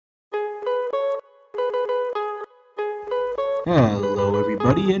Hello,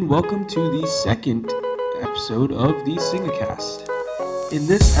 everybody, and welcome to the second episode of the Singacast. In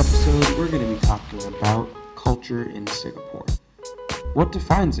this episode, we're going to be talking about culture in Singapore. What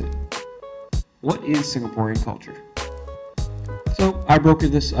defines it? What is Singaporean culture? So, I broke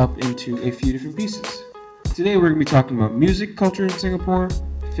this up into a few different pieces. Today, we're going to be talking about music culture in Singapore,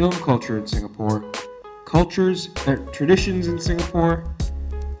 film culture in Singapore, traditions in Singapore,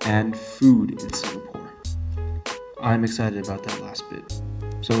 and food in Singapore. I'm excited about that last bit.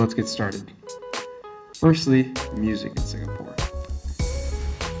 So let's get started. Firstly, music in Singapore.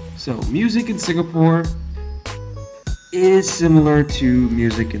 So, music in Singapore is similar to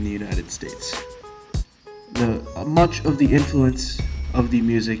music in the United States. Much of the influence of the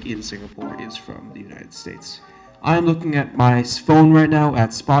music in Singapore is from the United States. I'm looking at my phone right now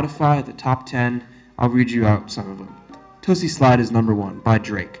at Spotify, the top 10. I'll read you out some of them. Tootsie Slide is number 1 by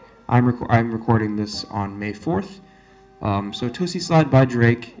Drake. I'm recording this on May 4th. So Tootsie Slide by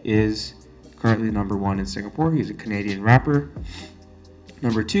Drake is currently number 1 in Singapore. He's a Canadian rapper.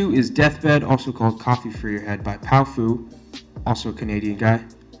 Number 2 is Deathbed, also called Coffee for Your Head by Pow Fu, also a Canadian guy.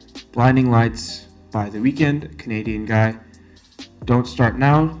 Blinding Lights by The Weeknd, a Canadian guy. Don't Start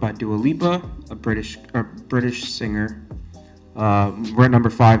Now by Dua Lipa, a British singer. We're at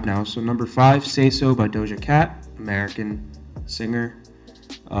number 5 now. So number 5, Say So by Doja Cat, American singer.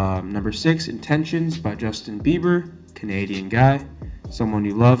 Number 6, Intentions by Justin Bieber, Canadian guy. Someone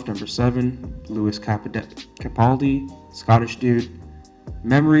You Love, number 7, Louis Capaldi, Scottish dude.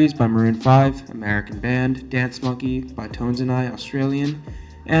 Memories by Maroon 5, American band. Dance Monkey by Tones and I, Australian.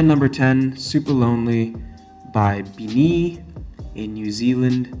 And number 10, Super Lonely by Beanie, a New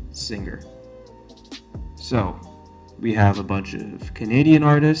Zealand singer. So, we have a bunch of Canadian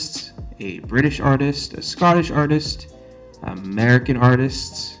artists, a British artist, a Scottish artist, American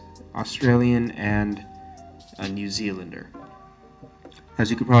artists, Australian, and a New Zealander.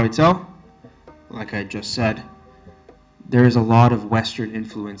 As you can probably tell, like I just said, there is a lot of Western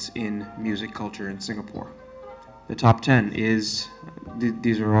influence in music culture in Singapore. The top 10 is,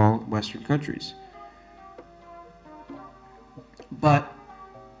 these are all Western countries. But,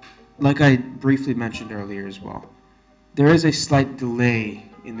 like I briefly mentioned earlier as well, there is a slight delay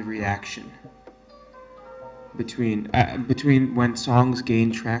in the reaction between when songs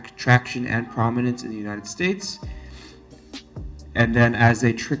gain traction and prominence in the United States, and then as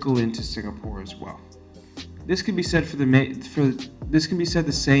they trickle into Singapore as well. This can be said this can be said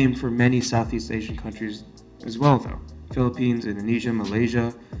the same for many Southeast Asian countries as well, though. Philippines, Indonesia,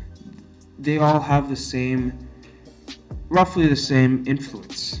 Malaysia, they all have roughly the same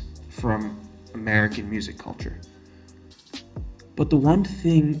influence from American music culture. But the one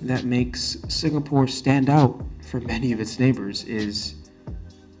thing that makes Singapore stand out for many of its neighbors is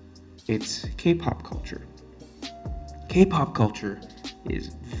its K-pop culture. K-pop culture is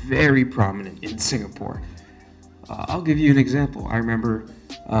very prominent in Singapore. I'll give you an example. I remember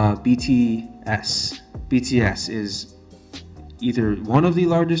BTS. BTS is either one of the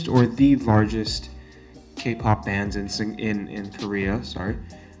largest or the largest K-pop bands in Korea.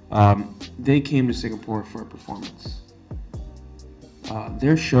 They came to Singapore for a performance.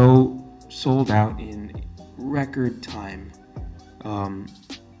 Their show sold out in record time,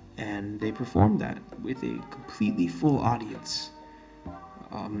 and they performed that with a completely full audience.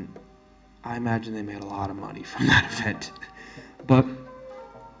 I imagine they made a lot of money from that event. But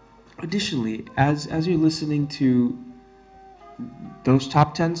additionally, as you're listening to those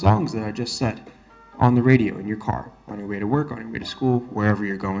top 10 songs that I just said on the radio in your car, on your way to work, on your way to school, wherever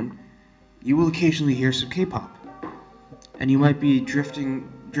you're going, you will occasionally hear some K-pop. And you might be drifting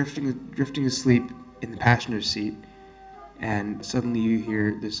asleep in the passenger seat, and suddenly you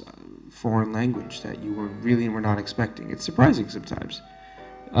hear this foreign language that you were not expecting. It's surprising sometimes,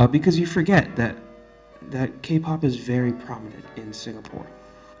 because you forget that K-pop is very prominent in Singapore.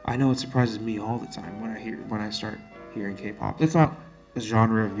 I know it surprises me all the time when I start hearing K-pop. It's not a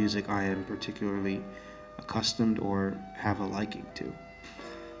genre of music I am particularly accustomed or have a liking to,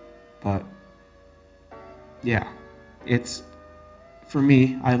 but yeah. It's, for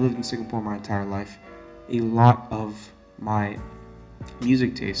me, I lived in Singapore my entire life. A lot of my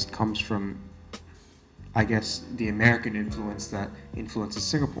music taste comes from, I guess, the American influence that influences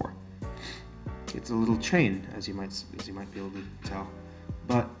Singapore. It's a little chain, as you might be able to tell.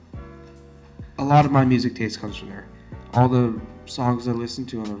 But a lot of my music taste comes from there. All the songs I listen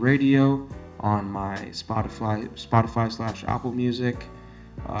to on the radio, on my Spotify / Apple Music,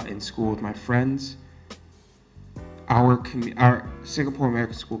 in school with my friends. Our Singapore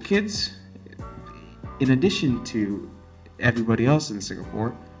American school kids, in addition to everybody else in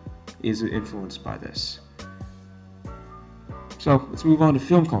Singapore, is influenced by this. So let's move on to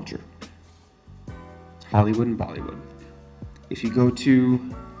film culture. Hollywood and Bollywood. If you go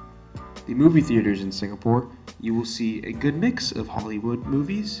to the movie theaters in Singapore, you will see a good mix of Hollywood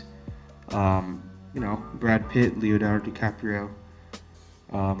movies. Brad Pitt, Leonardo DiCaprio,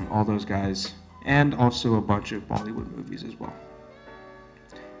 all those guys, and also a bunch of Bollywood movies as well.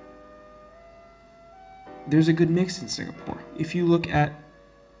 There's a good mix in Singapore. If you look at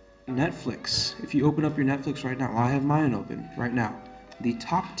Netflix, if you open up your Netflix right now, I have mine open right now. The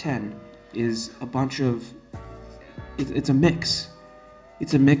top 10 is a bunch of, it's a mix.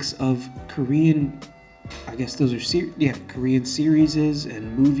 It's a mix of Korean, I guess those are, Korean series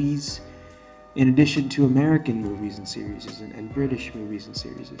and movies, in addition to American movies and series and British movies and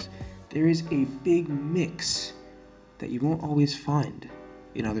series. There is a big mix that you won't always find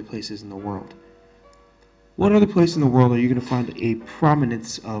in other places in the world. What other place in the world are you going to find a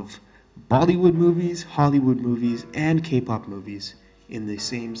prominence of Bollywood movies, Hollywood movies, and K-pop movies in the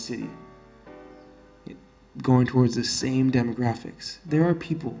same city, going towards the same demographics? There are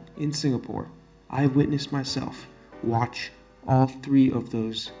people in Singapore, I've witnessed myself, watch all three of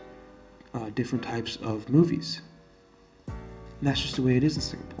those different types of movies. And that's just the way it is in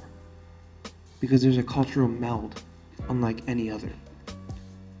Singapore, because there's a cultural meld unlike any other.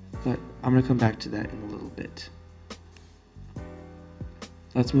 But I'm going to come back to that in a little bit.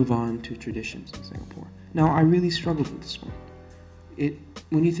 Let's move on to traditions in Singapore. Now, I really struggled with this one.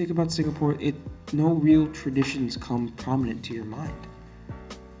 When you think about Singapore, no real traditions come prominent to your mind.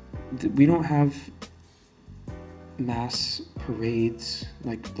 We don't have mass parades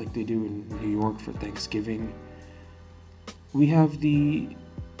like they do in New York for Thanksgiving. We have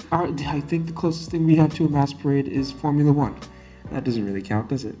I think the closest thing we have to a mass parade is Formula One. That doesn't really count,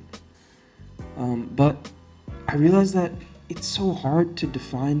 does it? But I realized that it's so hard to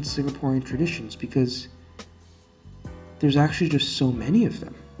define Singaporean traditions because there's actually just so many of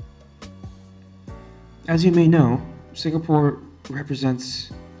them. As you may know, Singapore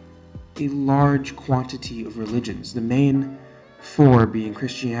represents a large quantity of religions, the main four being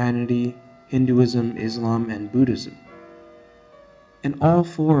Christianity, Hinduism, Islam, and Buddhism. And all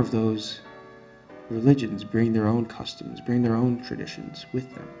four of those religions bring their own customs, bring their own traditions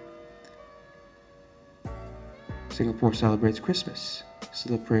with them. Singapore celebrates Christmas.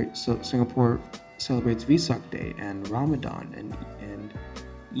 Singapore celebrates Vesak Day and Ramadan and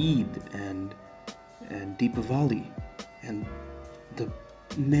Eid and Deepavali and the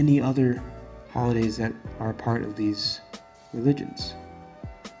many other holidays that are part of these religions.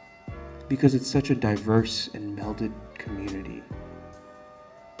 Because it's such a diverse and melded community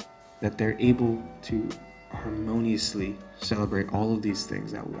that they're able to harmoniously celebrate all of these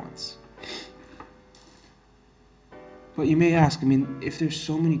things at once. But you may ask, if there's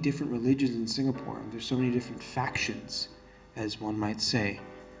so many different religions in Singapore, and there's so many different factions, as one might say,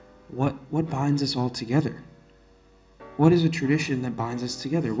 what binds us all together? What is a tradition that binds us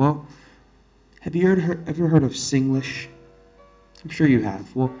together? Well, have you ever heard of Singlish? I'm sure you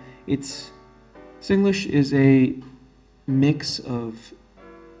have. Well, Singlish is a mix of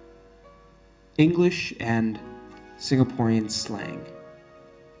English and Singaporean slang.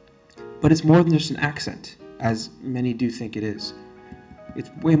 But it's more than just an accent, as many do think it is. It's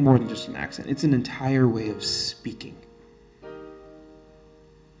way more than just an accent. It's an entire way of speaking.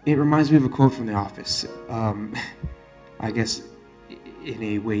 It reminds me of a quote from The Office. I guess in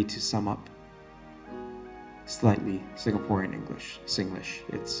a way to sum up slightly Singaporean English, Singlish.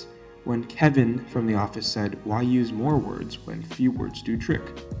 It's when Kevin from The Office said, "Why use more words when few words do trick?"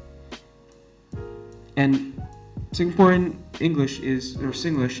 And Singaporean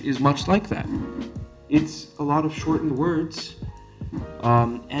Singlish is much like that. It's a lot of shortened words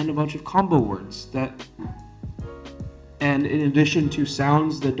and a bunch of combo words and in addition to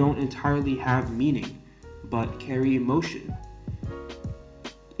sounds that don't entirely have meaning but carry emotion.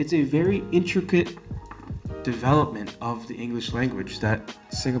 It's a very intricate development of the English language that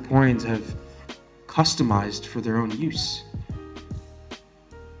Singaporeans have customized for their own use.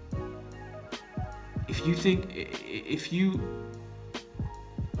 If you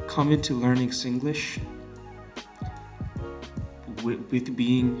come into learning Singlish with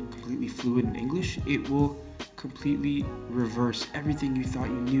being completely fluent in English, it will completely reverse everything you thought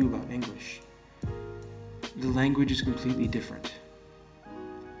you knew about English. The language is completely different,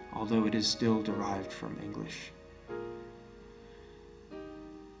 although it is still derived from English.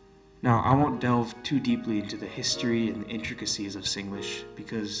 Now, I won't delve too deeply into the history and the intricacies of Singlish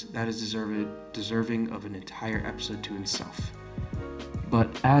because that is deserving of an entire episode to itself. But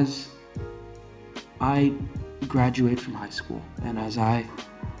as I graduate from high school and as I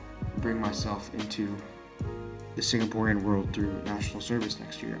bring myself into the Singaporean world through national service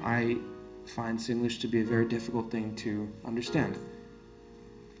next year. I find Singlish to be a very difficult thing to understand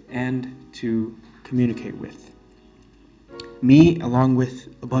and to communicate with. Me, along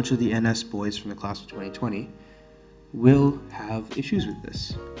with a bunch of the NS boys from the class of 2020, will have issues with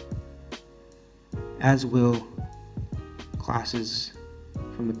this, as will classes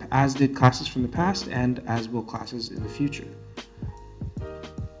as did classes from the past, and as will classes in the future.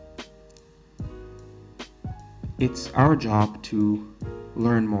 It's our job to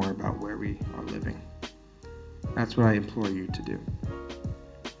learn more about where we are living. That's what I implore you to do.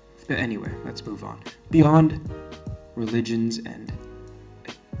 But anyway, let's move on. Beyond religions and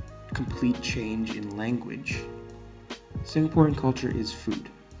a complete change in language, Singaporean culture is food.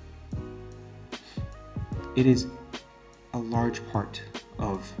 It is a large part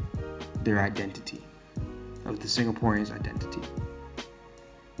of their identity, of the Singaporeans' identity.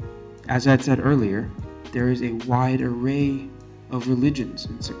 As I said earlier, there is a wide array of religions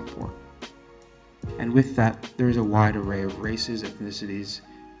in Singapore. And with that, there is a wide array of races, ethnicities,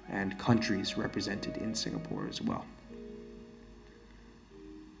 and countries represented in Singapore as well.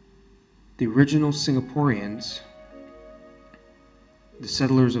 The original Singaporeans, the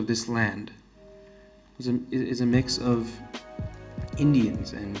settlers of this land, is a mix of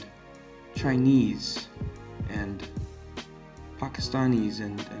Indians and Chinese and Pakistanis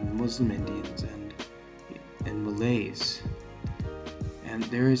and Muslim Indians and Malays. And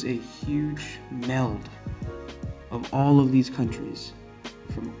there is a huge meld of all of these countries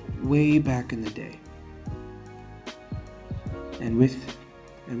from way back in the day. And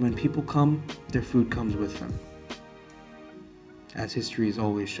when people come, their food comes with them, as history has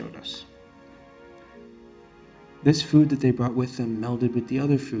always showed us. This food that they brought with them melded with the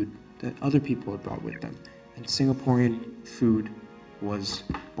other food that other people had brought with them, and Singaporean food was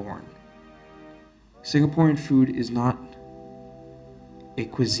born. Singaporean food is not a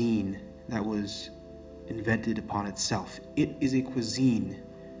cuisine that was invented upon itself. It is a cuisine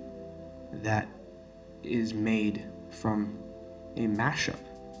that is made from a mashup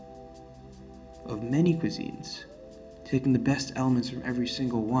of many cuisines, taking the best elements from every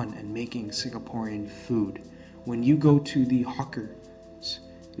single one and making Singaporean food. When you go to the hawkers,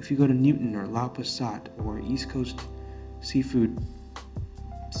 if you go to Newton or Lau Pa Sat or East Coast Seafood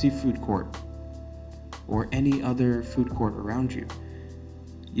Court or any other food court around you,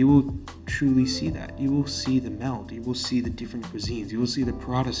 you will truly see that. You will see the meld. You will see the different cuisines. You will see the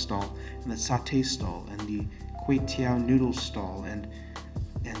paratha stall and the satay stall and the kway teow noodle stall and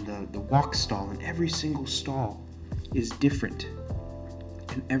the wok stall, and every single stall is different,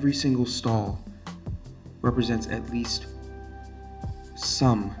 and every single stall represents at least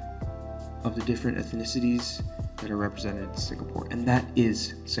some of the different ethnicities that are represented in Singapore, and that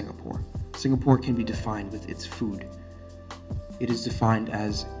is Singapore. Singapore can be defined with its food. It is defined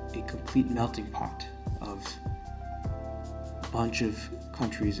as a complete melting pot of a bunch of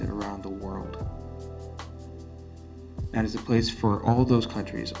countries around the world. That is a place for all those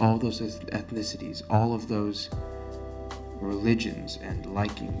countries, all those ethnicities, all of those religions and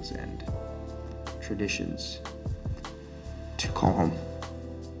likings and traditions to call home.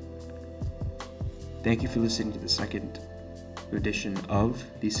 Thank you for listening to the second edition of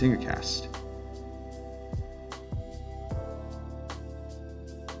the SingaCast.